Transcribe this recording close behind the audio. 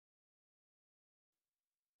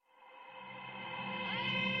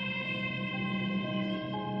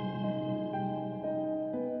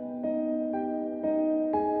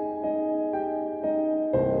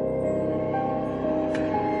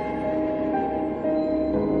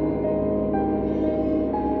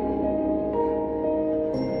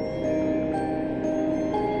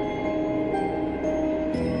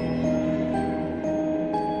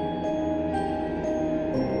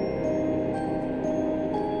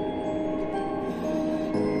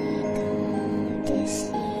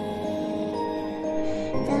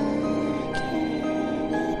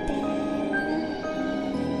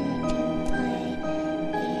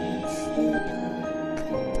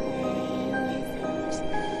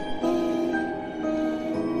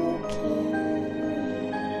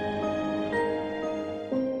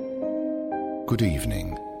Good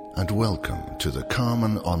evening, and welcome to the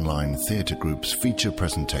Carmen Online Theatre Group's feature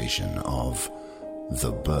presentation of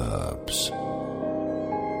The Burbs.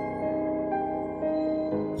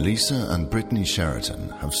 Lisa and Brittany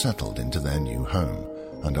Sheraton have settled into their new home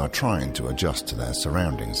and are trying to adjust to their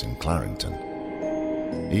surroundings in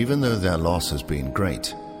Clarington. Even though their loss has been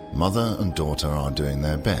great, mother and daughter are doing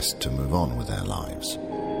their best to move on with their lives.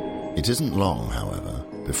 It isn't long, however,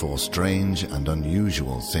 before strange and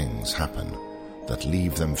unusual things happen that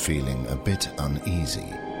leave them feeling a bit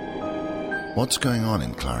uneasy. What's going on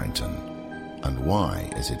in Clarington, and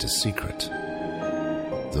why is it a secret?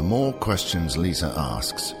 The more questions Lisa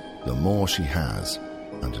asks, the more she has,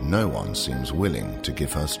 and no one seems willing to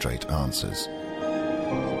give her straight answers.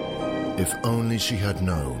 If only she had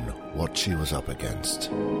known what she was up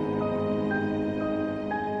against.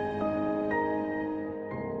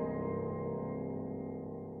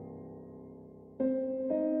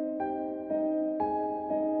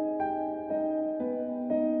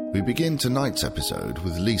 We begin tonight's episode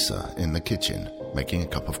with Lisa in the kitchen, making a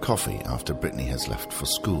cup of coffee after Brittany has left for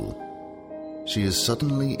school. She is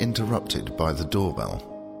suddenly interrupted by the doorbell.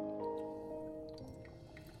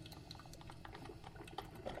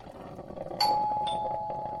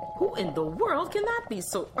 Who in the world can that be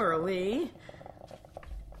so early?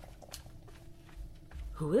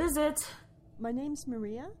 Who is it? My name's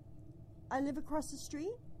Maria. I live across the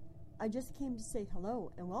street. I just came to say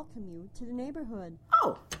hello and welcome you to the neighborhood.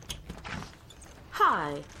 Oh!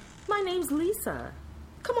 Hi, my name's Lisa.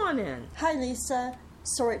 Come on in. Hi, Lisa.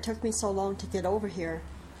 Sorry it took me so long to get over here.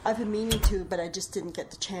 I've been meaning to, but I just didn't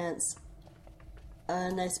get the chance.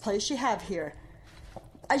 A nice place you have here.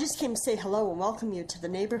 I just came to say hello and welcome you to the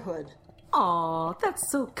neighborhood. Aw,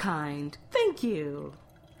 that's so kind. Thank you.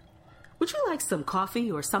 Would you like some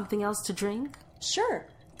coffee or something else to drink? Sure.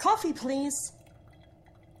 Coffee, please.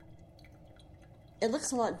 It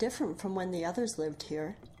looks a lot different from when the others lived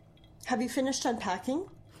here. Have you finished unpacking?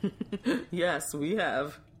 Yes, we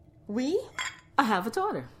have. We? I have a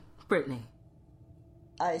daughter, Brittany.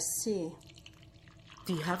 I see.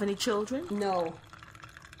 Do you have any children? No.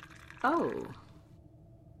 Oh.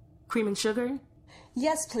 Cream and sugar?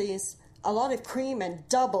 Yes, please. A lot of cream and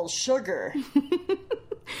double sugar.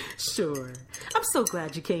 Sure. I'm so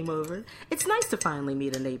glad you came over. It's nice to finally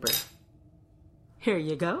meet a neighbor. Here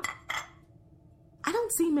you go. I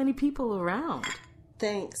don't see many people around.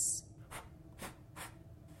 Thanks.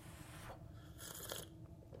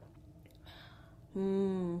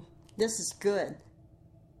 This is good.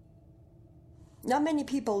 Not many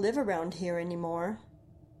people live around here anymore.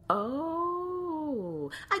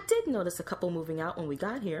 Oh, I did notice a couple moving out when we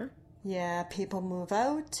got here. Yeah, people move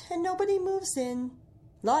out and nobody moves in.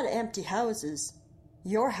 A lot of empty houses.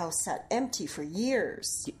 Your house sat empty for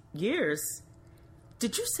years. Years?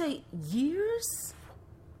 Did you say years?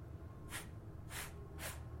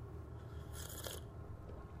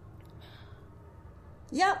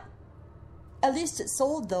 Yep. At least it's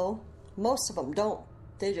sold, though. Most of them don't.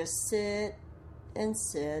 They just sit and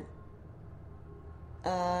sit.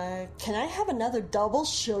 Can I have another double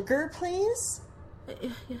sugar, please?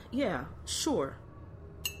 Yeah, sure.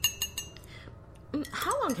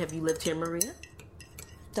 How long have you lived here, Maria?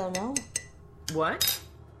 Don't know. What?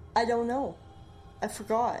 I don't know. I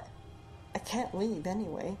forgot. I can't leave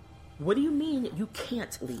anyway. What do you mean you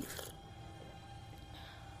can't leave?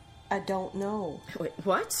 I don't know. Wait,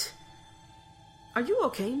 what? Are you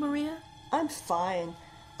okay, Maria? I'm fine.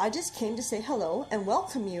 I just came to say hello and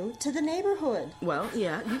welcome you to the neighborhood. Well,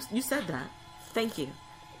 yeah, you said that. Thank you.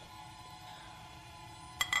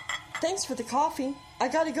 Thanks for the coffee. I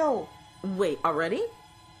gotta go. Wait, already?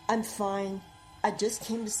 I'm fine. I just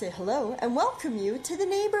came to say hello and welcome you to the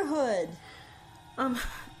neighborhood.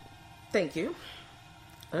 Thank you.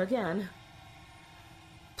 Again.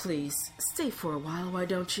 Please, stay for a while, why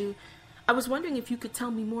don't you? I was wondering if you could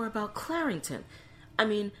tell me more about Clarington. I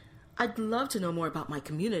mean, I'd love to know more about my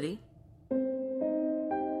community.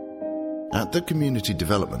 At the Community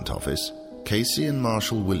Development Office, Casey and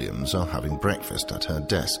Marshall Williams are having breakfast at her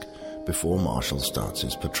desk before Marshall starts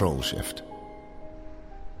his patrol shift.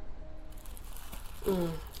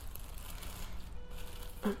 I'm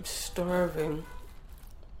starving,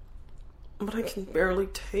 but I can barely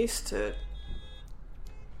taste it.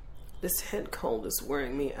 This head cold is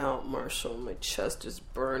wearing me out, Marshall. My chest is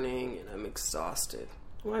burning and I'm exhausted.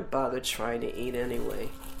 Why bother trying to eat anyway?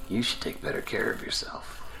 You should take better care of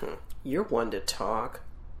yourself. You're one to talk.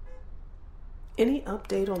 Any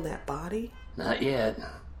update on that body? Not yet.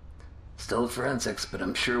 Still forensics, but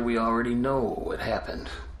I'm sure we already know what happened.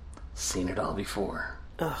 Seen it all before.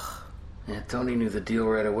 Ugh. Yeah, Tony knew the deal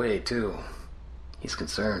right away, too. He's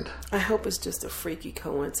concerned. I hope it's just a freaky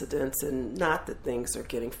coincidence and not that things are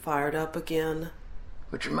getting fired up again.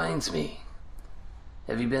 Which reminds me,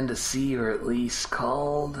 have you been to see or at least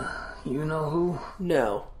called you-know-who?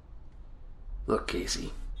 No. Look,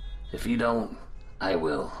 Casey, if you don't, I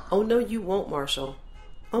will. Oh, no, you won't, Marshall.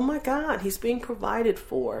 Oh, my God, he's being provided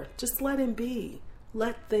for. Just let him be.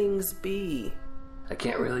 Let things be. I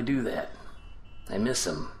can't really do that. I miss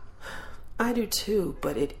him. I do too,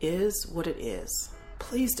 but it is what it is.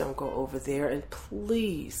 Please don't go over there, and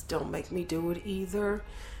please don't make me do it either.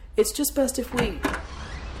 It's just best if we...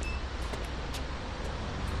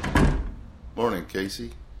 Morning,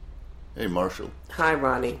 Casey. Hey, Marshall. Hi,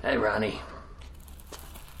 Ronnie. Hey, Ronnie.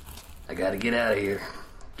 I gotta get out of here.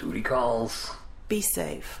 Duty calls. Be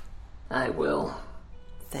safe. I will.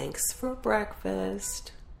 Thanks for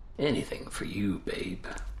breakfast. Anything for you, babe.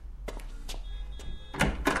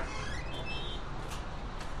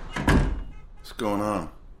 What's going on?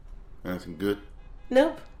 Anything good?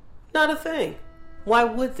 Nope, not a thing. Why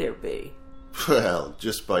would there be? Well,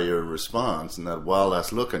 just by your response and that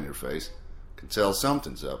wild-ass look on your face, can tell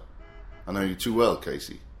something's up. I know you too well,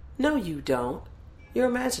 Casey. No, you don't. You're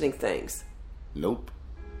imagining things. Nope.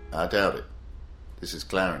 I doubt it. This is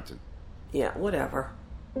Clarendon. Yeah, whatever.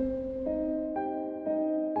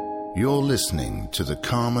 You're listening to the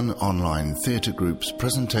Carmen Online Theatre Group's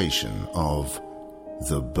presentation of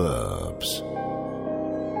The Burbs.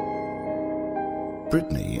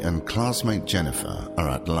 Brittany and classmate Jennifer are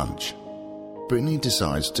at lunch. Brittany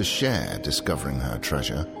decides to share discovering her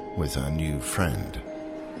treasure with her new friend.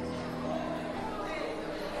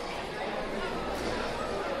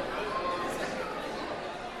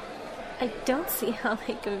 I don't see how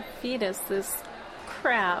they can feed us this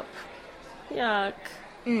crap. Yuck.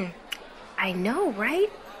 I know,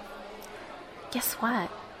 right? Guess what?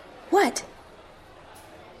 What?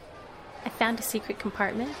 I found a secret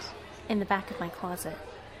compartment in the back of my closet.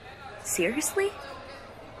 Seriously?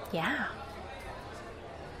 Yeah.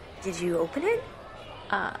 Did you open it?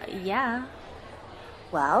 Yeah.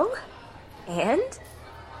 Well, and?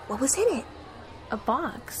 What was in it? A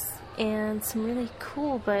box and some really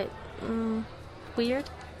cool but weird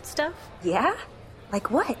stuff. Yeah? Like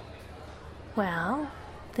what? Well,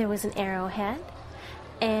 there was an arrowhead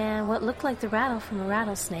and what looked like the rattle from a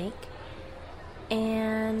rattlesnake.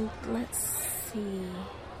 And let's see.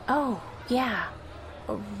 Oh, yeah.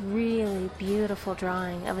 A really beautiful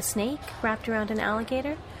drawing of a snake wrapped around an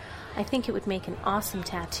alligator. I think it would make an awesome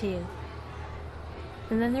tattoo.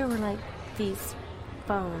 And then there were like these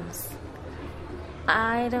bones.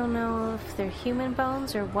 I don't know if they're human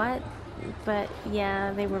bones or what, but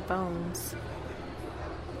yeah, they were bones.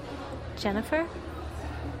 Jennifer?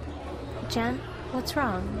 Jen, what's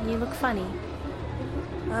wrong? You look funny.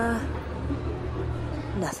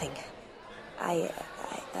 Nothing.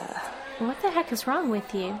 What the heck is wrong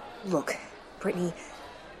with you? Look, Brittany,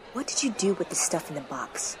 what did you do with the stuff in the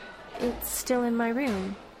box? It's still in my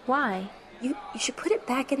room. Why? You should put it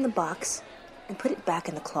back in the box and put it back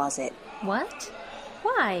in the closet. What?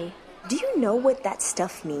 Why? Do you know what that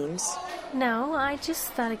stuff means? No, I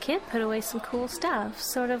just thought a kid put away some cool stuff.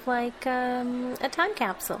 Sort of like, a time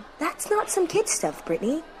capsule. That's not some kid stuff,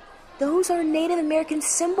 Brittany. Those are Native American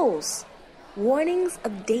symbols. Warnings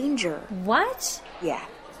of danger. What? Yeah.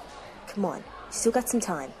 Come on, you still got some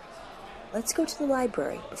time. Let's go to the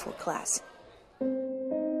library before class.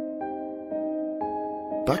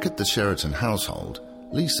 Back at the Sheraton household,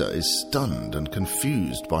 Lisa is stunned and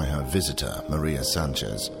confused by her visitor, Maria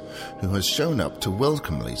Sanchez, who has shown up to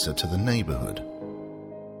welcome Lisa to the neighborhood.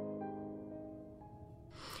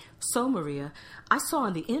 So, Maria, I saw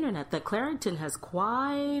on the internet that Clarendon has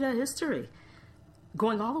quite a history,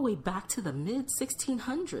 going all the way back to the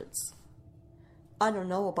mid-1600s. I don't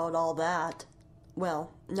know about all that.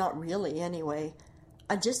 Well, not really, anyway.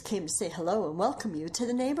 I just came to say hello and welcome you to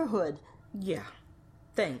the neighborhood. Yeah,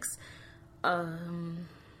 thanks.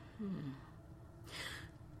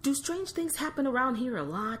 Do strange things happen around here a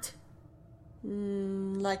lot?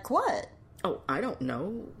 Like what? Oh, I don't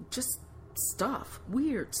know. Just stuff.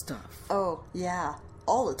 Weird stuff. Oh, yeah.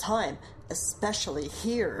 All the time. Especially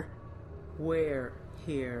here. Where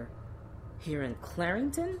here? Here in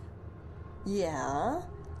Clarendon? Yeah.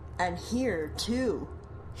 And here, too.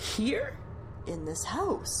 Here? In this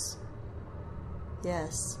house.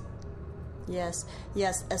 Yes. Yes,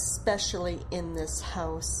 especially in this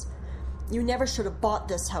house. You never should have bought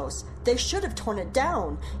this house. They should have torn it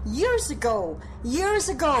down. Years ago!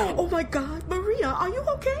 Oh my God, Maria, are you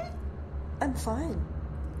okay? I'm fine.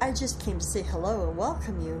 I just came to say hello and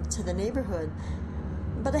welcome you to the neighborhood.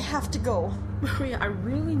 but I have to go. Maria, I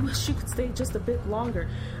really wish you could stay just a bit longer.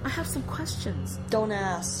 I have some questions. Don't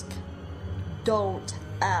ask. Don't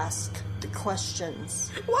ask the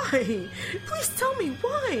questions. Why? Please tell me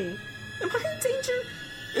why. Am I in danger?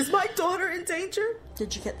 Is my daughter in danger?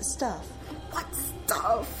 Did you get the stuff? What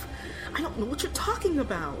stuff? I don't know what you're talking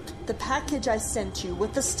about. The package I sent you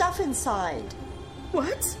with the stuff inside.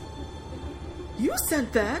 What? You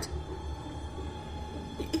sent that?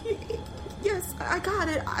 Yes, I got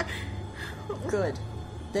it. Good.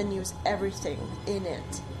 Then use everything in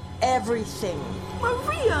it. Everything.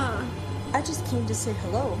 Maria! I just came to say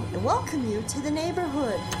hello and welcome you to the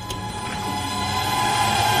neighborhood.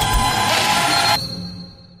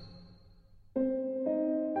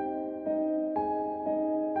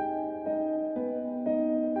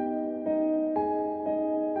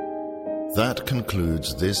 That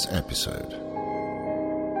concludes this episode.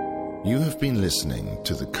 You have been listening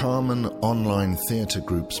to the Carmen Online Theatre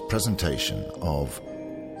Group's presentation of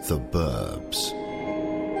The Burbs.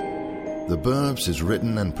 The Burbs is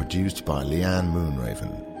written and produced by Leanne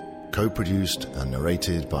Moonraven, co-produced and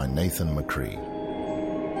narrated by Nathan McCree.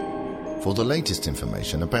 For the latest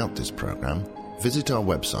information about this program, visit our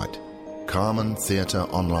website,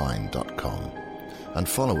 carmentheatreonline.com, and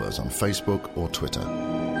follow us on Facebook or Twitter.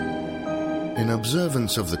 In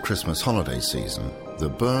observance of the Christmas holiday season, The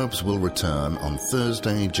Burbs will return on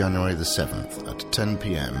Thursday, January the 7th at 10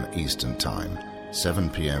 p.m. Eastern Time, 7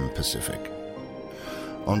 p.m. Pacific.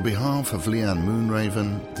 On behalf of Leanne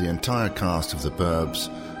Moonraven, the entire cast of The Burbs,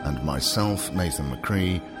 and myself, Nathan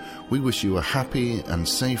McCree, we wish you a happy and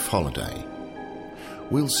safe holiday.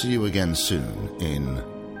 We'll see you again soon in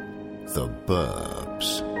The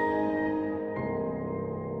Burbs.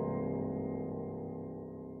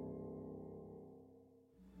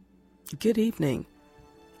 Good evening.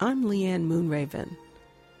 I'm Leanne Moonraven.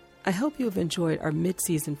 I hope you have enjoyed our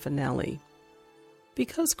mid-season finale.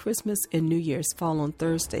 Because Christmas and New Year's fall on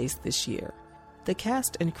Thursdays this year, the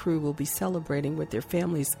cast and crew will be celebrating with their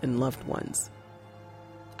families and loved ones.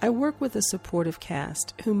 I work with a supportive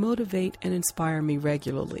cast who motivate and inspire me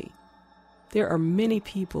regularly. There are many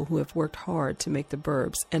people who have worked hard to make The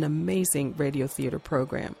Burbs an amazing radio theater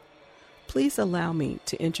program. Please allow me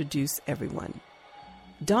to introduce everyone.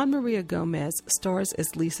 Dawn Maria Gomez stars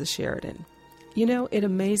as Lisa Sheridan. You know, it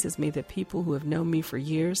amazes me that people who have known me for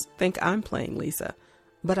years think I'm playing Lisa,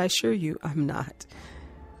 but I assure you I'm not.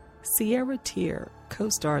 Sierra Tier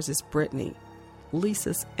co-stars as Brittany,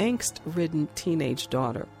 Lisa's angst-ridden teenage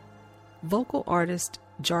daughter. Vocal artist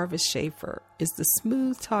Jarvis Schaefer is the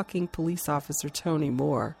smooth-talking police officer Tony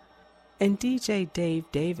Moore, and DJ Dave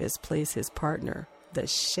Davis plays his partner, the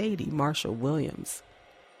shady Marshall Williams.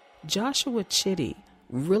 Joshua Chitty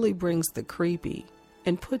really brings the creepy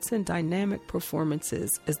and puts in dynamic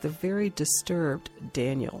performances as the very disturbed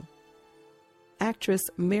Daniel. Actress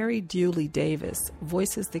Mary Dewey Davis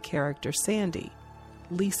voices the character Sandy,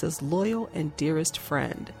 Lisa's loyal and dearest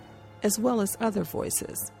friend, as well as other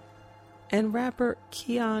voices. And rapper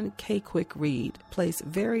Keon K. Quick Reed plays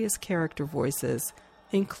various character voices,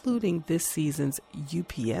 including this season's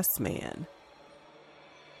UPS man.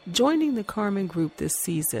 Joining the Carmen group this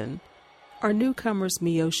season are newcomers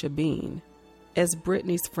Miosha Bean as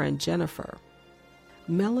Brittany's friend Jennifer,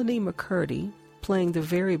 Melanie McCurdy playing the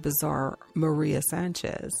very bizarre Maria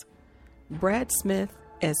Sanchez, Brad Smith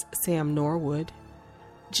as Sam Norwood,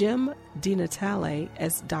 Jim DiNatale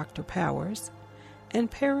as Dr. Powers, and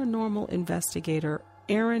paranormal investigator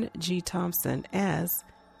Aaron G. Thompson as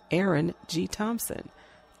Aaron G. Thompson,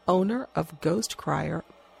 owner of Ghost Crier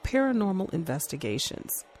Paranormal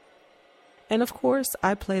Investigations. And of course,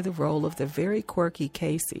 I play the role of the very quirky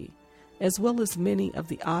Casey, as well as many of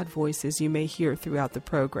the odd voices you may hear throughout the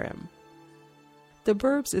program. The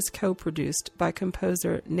Burbs is co-produced by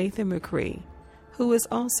composer Nathan McCree, who is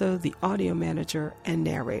also the audio manager and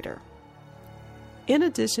narrator. In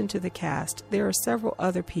addition to the cast, there are several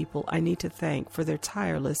other people I need to thank for their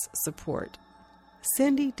tireless support.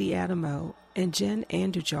 Cindy D'Adamo and Jen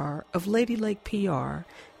Andujar of Lady Lake PR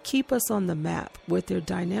keep us on the map with their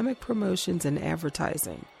dynamic promotions and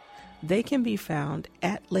advertising. They can be found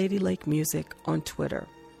at Lady Lake Music on Twitter.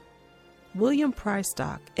 William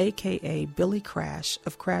Prystock, a.k.a. Billy Crash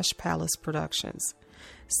of Crash Palace Productions.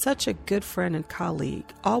 Such a good friend and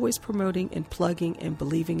colleague, always promoting and plugging and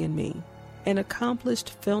believing in me. An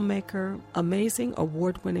accomplished filmmaker, amazing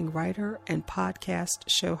award-winning writer, and podcast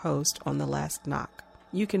show host on The Last Knock.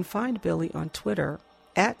 You can find Billy on Twitter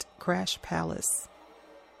at Crash Palace.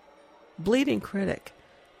 Bleeding Critic,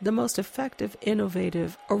 the most effective,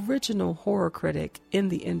 innovative, original horror critic in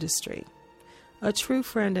the industry. A true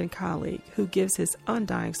friend and colleague who gives his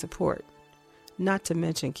undying support. not to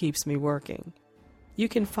mention keeps me working. You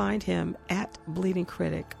can find him at Bleeding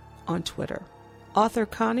Critic on Twitter. Author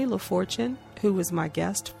Connie LaFortune, who was my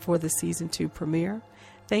guest for the Season 2 premiere,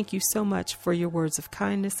 thank you so much for your words of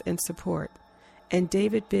kindness and support. And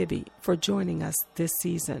David Bibby for joining us this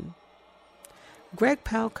season. Greg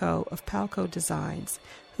Palco of Palco Designs,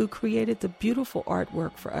 who created the beautiful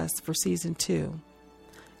artwork for us for Season 2.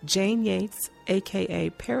 Jane Yates, aka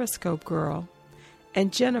Periscope Girl,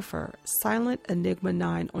 and Jennifer, Silent Enigma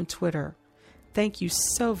 9 on Twitter. Thank you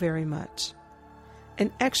so very much.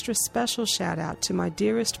 An extra special shout out to my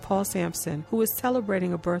dearest Paul Sampson, who is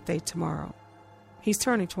celebrating a birthday tomorrow. He's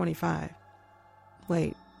turning 25.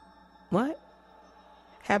 Wait, what?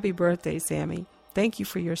 Happy birthday, Sammy. Thank you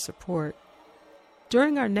for your support.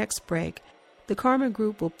 During our next break, the Carmen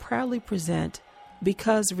Group will proudly present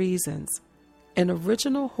Because Reasons, an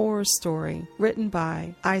original horror story written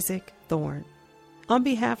by Isaac Thorne. On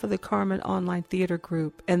behalf of the Carmen Online Theater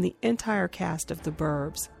Group and the entire cast of the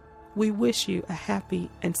Burbs, we wish you a happy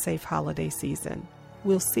and safe holiday season.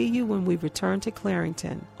 We'll see you when we return to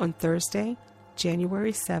Clarington on Thursday,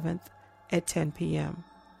 January 7th at 10 p.m.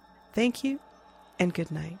 Thank you and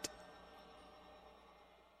good night.